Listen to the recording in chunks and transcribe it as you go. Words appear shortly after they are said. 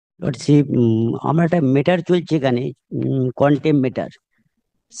Lordship, আমার একটা মেটার চলছে এখানে, কন্টেম্প মেটার।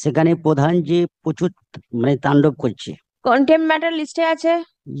 সেখানে প্রধান যে প্রচুর মানে তাণ্ডব করছে। কন্টেম্প ম্যাটার লিস্টে আছে।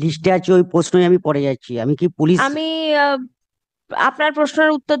 লিস্টে আছে, ওই প্রশ্নই আমি পড়ে যাচ্ছি। আমি কি পুলিশ? আমি আহ, আপনার প্রশ্নের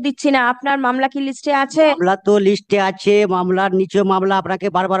উত্তর দিচ্ছি না, আপনার মামলা কি লিস্টে আছে? মামলা তো লিস্টে আছে, মামলার নিচে মামলা আপনাকে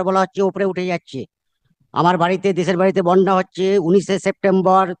বারবার বলা হচ্ছে, উপরে উঠে যাচ্ছে। আমার বাড়িতে, দেশের বাড়িতে বন্যা হচ্ছে 19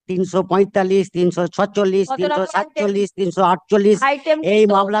 সেপ্টেম্বর, 345, 346, কত তিনশো নম্বর আইটেম? সাতচল্লিশ 348। আইটেম এই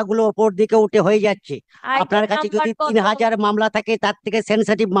কত? মামলাগুলো ওপর দিকে উঠে হয়ে যাচ্ছে। আইটেম আপনার কাছে নাম্বার যদি কত? 3000 মামলা থাকে, তার থেকে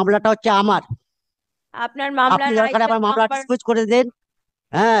সেনসিটিভ মামলাটা হচ্ছে আমার। আপনার আপনি মামলার দরকার আইটেম আমার মামলা নাম্বার? ডিসপোজ করে দেন।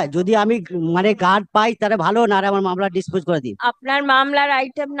 হ্যাঁ, যদি আমি মানে গার্ড পাই তাহলে ভালো, না হলে আমার মামলা ডিসপোজ করে দিন। আপনার মামলার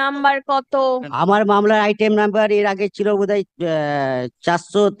আইটেম নাম্বার কত? আমার মামলার আইটেম নাম্বার এর আগে ছিল বোধহয়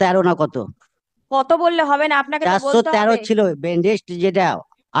 413 না কত। কত বললে হবে না, আপনাকে তো চারশো বলতে তেরো হবে। ছিল বেন্ডেস্ট যেটা।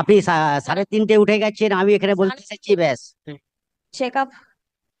 আপনি 3:30 উঠে গেছেন, আমি এখানে বলতে এসেছি ব্যাস। চেক আপ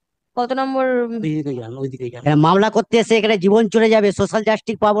কত নম্বর? মামলা করতে এসে এখানে জীবন চলে যাবে, সোশ্যাল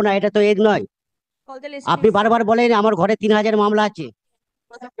জাস্টিস পাবো না, এটা তো এর নয়। কল দ্য আপনি লিস্ট। বারবার বলেন আমার ঘরে 3000 মামলা আছে।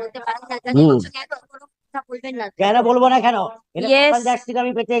 হুম, কেন বলবো না কেন? এটা ইয়েস। সোশ্যাল জাস্টিস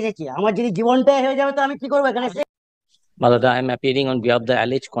আমি পেতে এসেছি। আমার যদি জীবনটাই হয়ে যাবে তো আমি কি করবো এখানে? Malada, I am appearing on behalf of the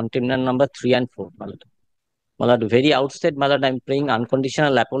alleged contemner number 3 and 4. Malada, Malad, very outset, Malad, I am praying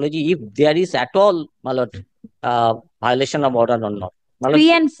unconditional apology if there is at all, Malad, violation of order or not. Malad,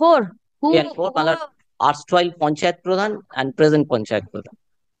 3 and 4. 3 and 4, Malad, erstwhile Panchayat Pradhan and present Panchayat Pradhan.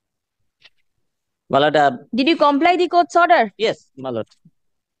 Malad, Did you comply the court's order? yes, Malad.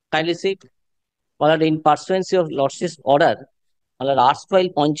 Kindly see, Malad, in pursuance of Lordship's order, Malad, erstwhile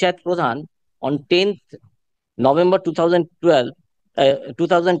Panchayat Pradhan on 10th November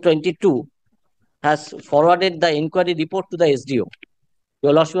 2022 has forwarded the inquiry report to the SDO.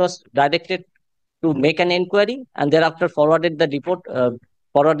 Your Lordship was directed to make an inquiry and thereafter forwarded the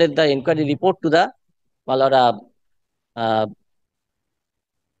inquiry report to the Malada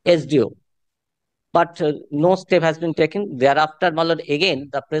SDO. But no step has been taken. Thereafter, Malad, again,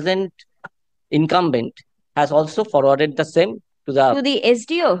 the present incumbent has also forwarded the same to the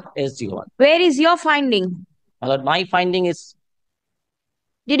SDO. SDO. Where is your finding? Malad, my finding is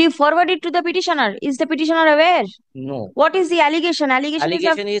Did you forward it to the petitioner? Is the petitioner aware? no. What is the allegation?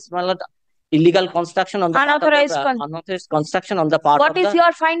 Allegation is Malad, illegal construction on the Unauthorized unauthorized construction on the part What of is the.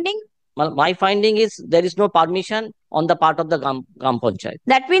 your finding? My finding is there is no permission on the part of the Gram Panchayat.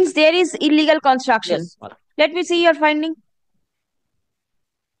 That means there is illegal construction. Yes, Malad. Let me see your finding.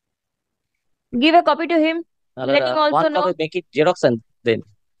 Give a copy to him. Malad, Let him also one know. copy, make it Xerox and then.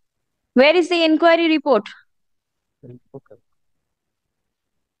 Where is the inquiry report?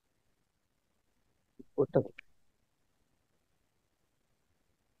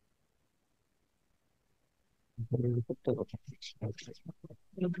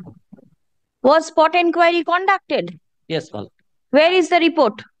 Was spot inquiry conducted? Yes, Malad. Where is the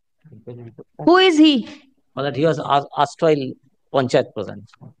report? Who is he? Malad, he was erstwhile Panchayat Pradhan.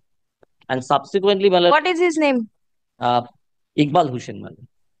 And subsequently, Malad, What is his name? Iqbal Hussain, Malad,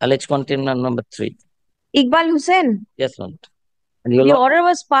 alleged contemner number 3. Iqbal Hussain. Yes, Malad. And The order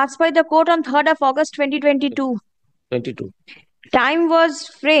was passed by the court on 3rd of August 2022. 22. Time was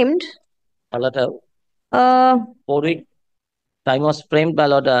framed. Malad, Uh, 4-week time was framed,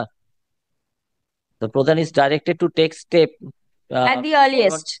 Malad. The Pradhan is directed to take step at the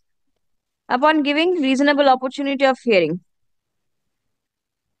earliest, upon giving reasonable opportunity of hearing.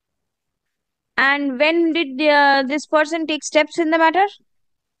 And when did this person take steps in the matter?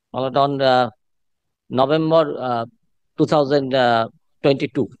 Malad, on November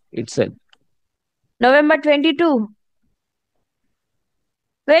 2022 itself. November 22.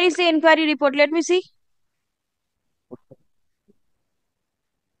 Where is the inquiry report? Let me see.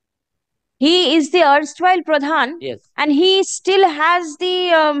 He is the erstwhile Pradhan. Yes. And he still has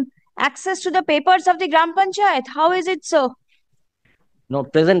the access to the papers of the Gram Panchayat. How is it so? No,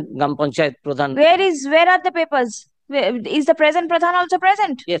 present Gram Panchayat Pradhan. Where are the papers? Is the present Pradhan also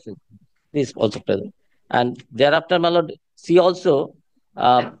present? Yes, this is also present. And thereafter, my lord, she also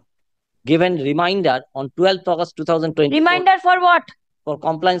given reminder on 12th August 2020. Reminder for what? For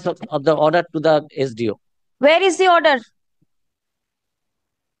compliance of the order to the SDO. Where is the order?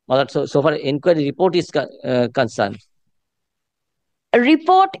 My lord, so far inquiry report is concerned. A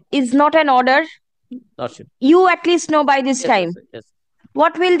report is not an order. Lordship. You at least know by this time. Yes.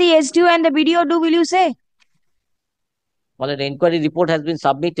 What will the SDO and the BDO do, will you say? Well, the inquiry report has been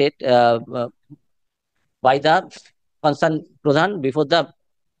submitted by the concerned Pradhan before the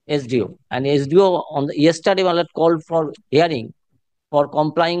SDO. And SDO on yesterday called for hearing for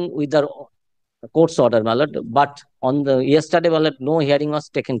complying with the court's order, my lord. But on the yesterday, my lord, no hearing was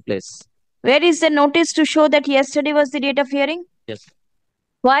taken place. Where is the notice to show that yesterday was the date of hearing? Yes.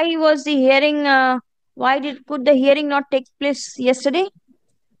 Why was the hearing, could the hearing not take place yesterday?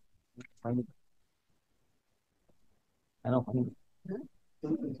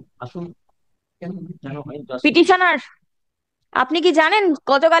 Petitioner, আপনি কি জানেন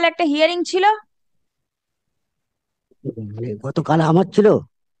গতকাল একটা hearing ছিল? মানে গতকাল আমার ছিল,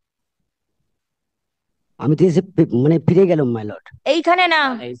 আমি তো এসে মানে ফিরে গেলাম মাই লর্ড। এইখানে না,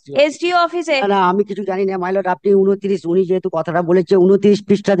 এসডিও অফিসে। না না, আমি কিছু জানি না মাই লর্ড। আপনি 29, উনি যেহেতু কথাটা বলেছে 29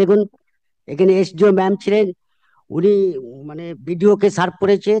 পৃষ্ঠা দেখুন, এখানে এসডিও ম্যাম ছিলেন, উনি মানে বিডিও কে সার্ভ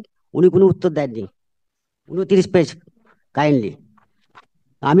করেছে, উনি কোনো উত্তর দেননি। 29 পেজ কাইন্ডলি,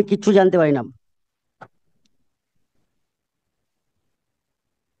 আমি কিচ্ছু জানতে পারি না।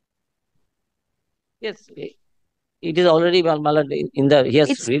 Yes, it is already, my lord, in the, he has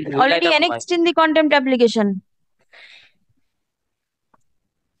It's relied already upon annexed in the contempt application.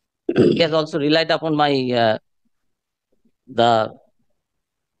 he has also relied upon my the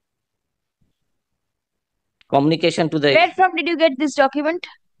communication to the Where from did you get this document?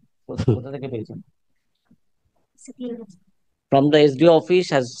 from the SDO office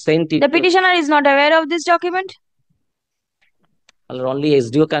has sent it. The petitioner is not aware of this document. Only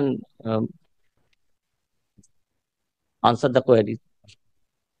SDO can answer the query.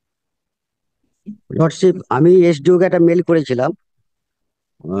 Lordship, আমি SDO কে একটা mail করেছিলাম,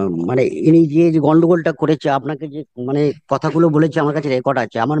 মানে ইনি যে যে গন্ডগোলটা করেছে, আপনাকে যে মানে কথাগুলো বলেছে আমার কাছে রেকর্ড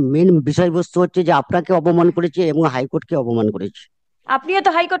আছে। আমার মেন বিষয়বস্তু হচ্ছে যে আপনাকে অপমান করেছে এবং হাইকোর্টকে অপমান করেছে। আপনিও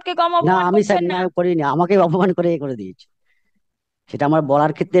তো হাইকোর্টকে কম না, অপমান আমি করছেন না। করিনি, আমাকে অপমান করে করে দিয়েছে। সেটা আমার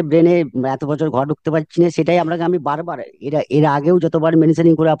বলার ক্ষেত্রে ব্রেনে এত বছর ঘর ঢুকতে পারছি না, সেটাই আপনাকে আমি বারবার এর আগেও যতবার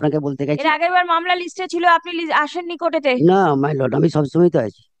মেনশনিং করে আপনাকে বলতে গেছি। এর আগের বার মামলা লিস্টে ছিল, আপনি আসেননি কোর্টেতে। না মাই লর্ড, আমি সবসময় তো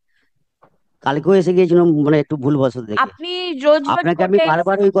আছি, কালকেও এসে গিয়েছিলাম মানে একটু ভুলবশত দেখে। আপনি রোজ রোজ আপনাকে আমি কোর্টে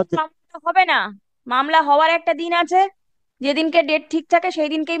বারবার ওই কথা, মামলা হবে না। মামলা হওয়ার একটা দিন আছে, যেদিনকে ডেট ঠিক থাকে সেই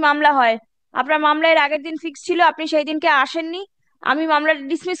দিনকেই মামলা হয়। আপনার মামলা এর আগের দিন ফিক্স ছিল, আপনি সেই দিনকে আসেননি। আমি মামলাটা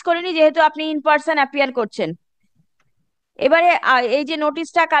ডিসমিস করিনি, যেহেতু আপনি ইন পার্সন অ্যাপিয়ার করছেন। এবারে এই যে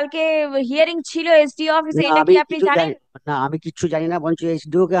নোটিশটা কালকে হিয়ারিং ছিল এসডিও অফিসে, না এটা আমি কি আপনি কিছু জানেন? জানি না, আমি কিচ্ছু জানি না। বঞ্চ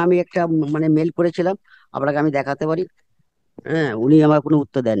এসডিও কে আমি একটা মানে মেল করেছিলাম, আপনাকে আমি দেখাতে পারি। হ্যাঁ, উনি আমার কোনো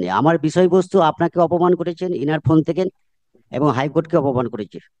উত্তর দেননি। আমার বিষয়বস্তু আপনাকে অপমান করেছেন ইনার ফোন থেকে, এবং হাইকোর্টকে অপমান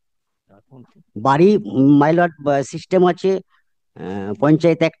করেছে। বাড়ি মাইলট সিস্টেম আছে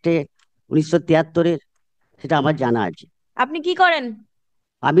পঞ্চায়েত অ্যাক্টে 1973-এর, সেটা আমার জানা আছে। আপনি কি করেন?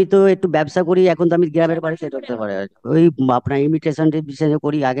 আমি তো একটু ব্যবসা করি, এখন তো আমি গ্রামের বাড়িতে ঢুকতে পারি। ওই আপনার ইমিটেশন বিষয়ে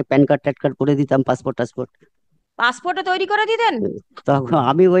করি, আগে প্যান কার্ড ট্যান কার্ড করে দিতাম, পাসপোর্ট টাসপোর্ট। পাসপোর্টও তৈরি করে দিতেন? তখন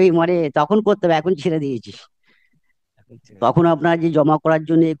আমি ওই মানে তখন করতাম, এখন ছেড়ে দিয়েছি। তখন আপনার যে জমা করার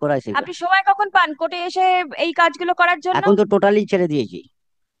জন্য এ করা সেটা, আপনি সময় কখন পান কোর্টে এসে এই কাজগুলো করার জন্য? এখন তো টোটালি ছেড়ে দিয়েছি।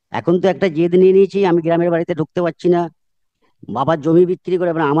 এখন তো একটা জেদ নিয়ে নিয়েছি, আমি গ্রামের বাড়িতে ঢুকতে পারছি না। বাবার জমি বিক্রি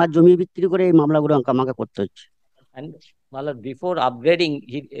করে, মানে আমার জমি বিক্রি করে এই মামলাগুলো আমাকে করতে হচ্ছে। And my lord, before upgrading,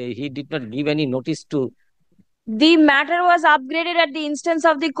 he did not give any notice to. The matter was upgraded at the instance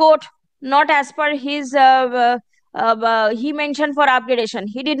of the court, not as per his he mentioned for upgradation.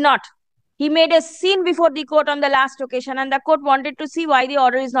 He did not. He made a scene before the court on the last occasion, and the court wanted to see why the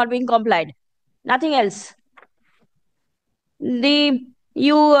order is not being complied. Nothing else.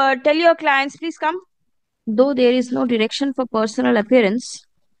 You tell your clients, please come. Though there is no direction for personal appearance,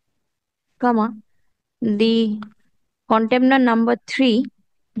 comma, the contemner number 3,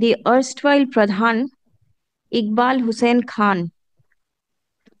 the erstwhile Pradhan Iqbal Hussain Khan,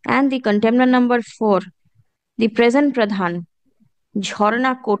 and the contemner number 4, the present Pradhan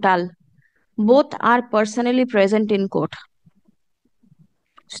Jhorna Kotal, both are personally present in court.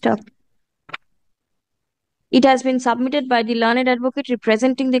 Stop. It has been submitted by the learned advocate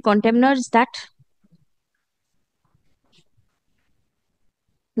representing the contemners that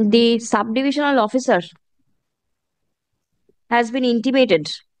the subdivisional officer has been intimated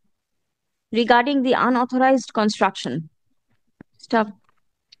regarding the unauthorized construction. Stop.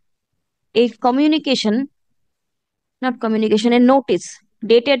 A notice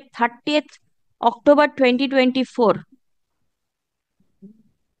dated 30th October 2024,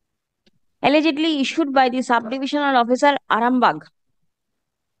 allegedly issued by the subdivisional officer Arambagh,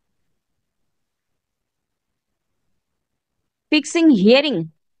 fixing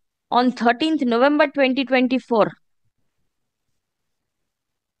hearing on 13th November 2024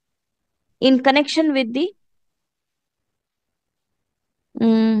 in connection with the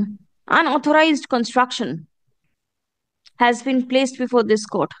unauthorized construction has been placed before this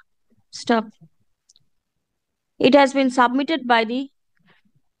court. Stop. It has been submitted by the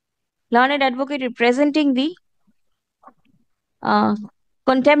learned advocate representing the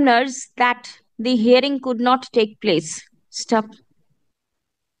contemners that the hearing could not take place. Stop.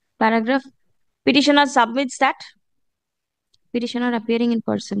 Paragraph. Petitioner submits that petitioner appearing in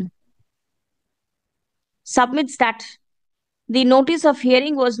person submits that the notice of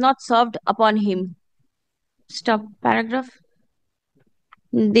hearing was not served upon him. Stop. Paragraph.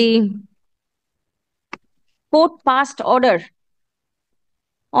 The court passed order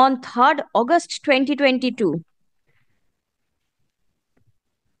on 3rd August 2022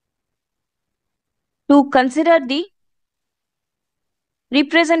 to consider the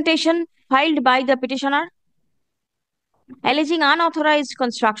representation filed by the petitioner alleging unauthorized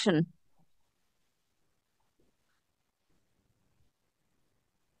construction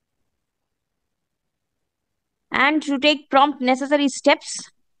and to take prompt necessary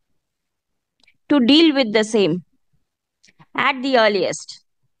steps to deal with the same at the earliest.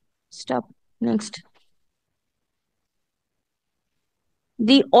 Stop. Next.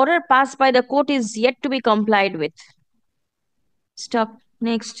 The order passed by the court is yet to be complied with. Stop.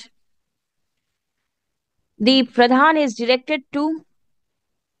 Next. The Pradhan is directed to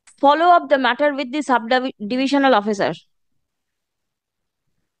follow up the matter with the subdivisional officer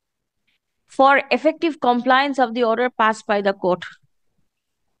for effective compliance of the order passed by the court.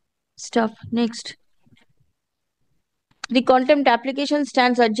 Stop. Next. The contempt application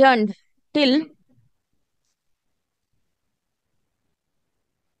stands adjourned till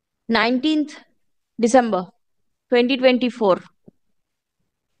 19th December 2024.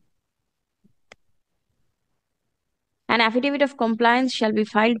 An affidavit of compliance shall be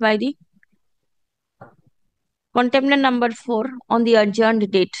filed by the contemptor number 4 on the adjourned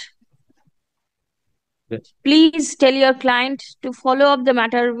date. Yes. Please tell your client to follow up the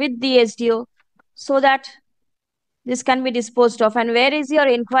matter with the SDO so that this can be disposed of. And where is your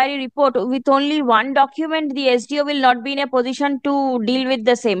inquiry report? With only one document, the SDO will not be in a position to deal with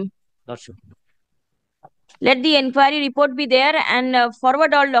the same. Not sure. Let the inquiry report be there and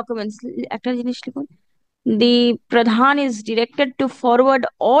forward all documents. The Pradhan is directed to forward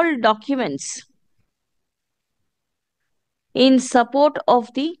all documents in support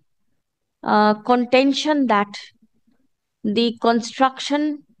of the contention that the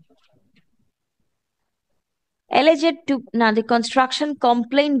construction the construction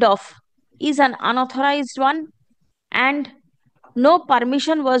complained of is an unauthorized one and no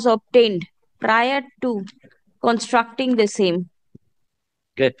permission was obtained prior to constructing the same.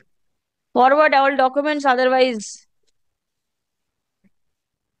 Good. Forward all documents, otherwise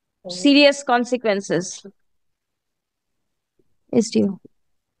serious consequences. SDO.